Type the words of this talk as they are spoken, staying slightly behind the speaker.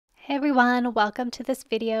Hey everyone, welcome to this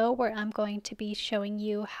video where I'm going to be showing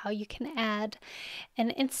you how you can add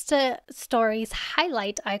an Insta Stories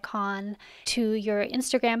highlight icon to your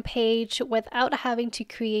Instagram page without having to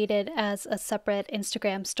create it as a separate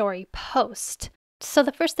Instagram story post. So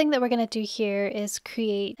the first thing that we're going to do here is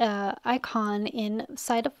create an icon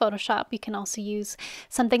inside of Photoshop. You can also use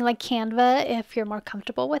something like Canva if you're more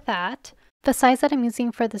comfortable with that. The size that I'm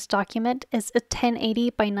using for this document is a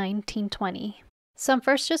 1080 by 1920. So I'm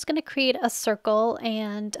first just going to create a circle,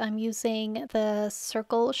 and I'm using the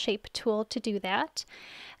circle shape tool to do that.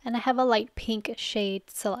 And I have a light pink shade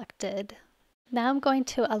selected. Now I'm going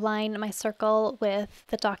to align my circle with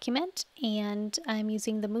the document, and I'm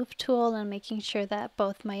using the move tool and making sure that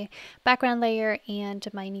both my background layer and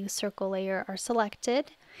my new circle layer are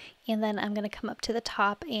selected. And then I'm going to come up to the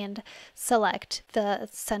top and select the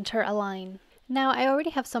center align. Now I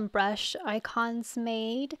already have some brush icons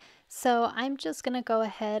made, so I'm just going to go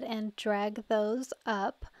ahead and drag those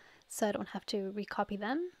up so I don't have to recopy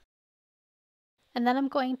them. And then I'm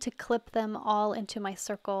going to clip them all into my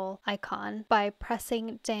circle icon by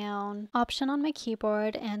pressing down Option on my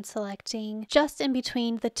keyboard and selecting just in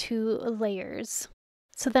between the two layers.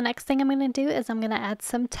 So the next thing I'm going to do is I'm going to add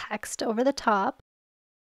some text over the top.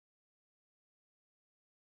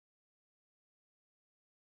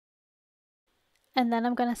 And then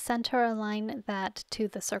I'm going to center align that to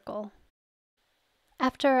the circle.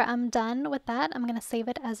 After I'm done with that, I'm going to save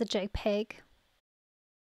it as a JPEG.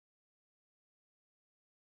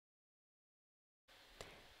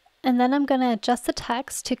 And then I'm going to adjust the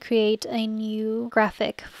text to create a new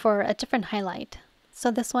graphic for a different highlight.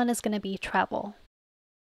 So this one is going to be travel.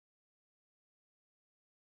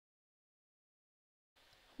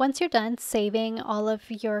 Once you're done saving all of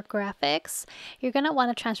your graphics, you're going to want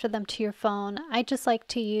to transfer them to your phone. I just like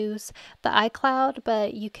to use the iCloud,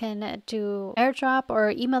 but you can do AirDrop or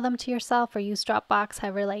email them to yourself or use Dropbox,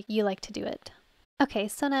 however you like to do it. Okay,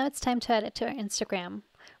 so now it's time to add it to our Instagram.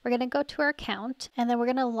 We're going to go to our account, and then we're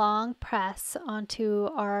going to long press onto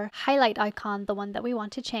our highlight icon, the one that we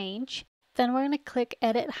want to change. Then we're going to click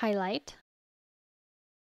Edit Highlight,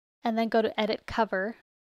 and then go to Edit Cover.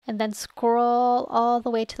 And then scroll all the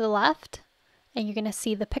way to the left, and you're going to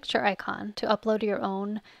see the picture icon to upload your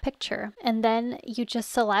own picture. And then you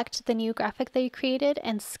just select the new graphic that you created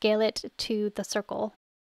and scale it to the circle.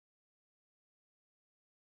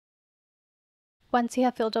 Once you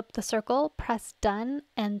have filled up the circle, press done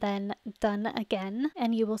and then done again,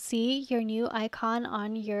 and you will see your new icon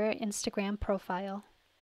on your Instagram profile.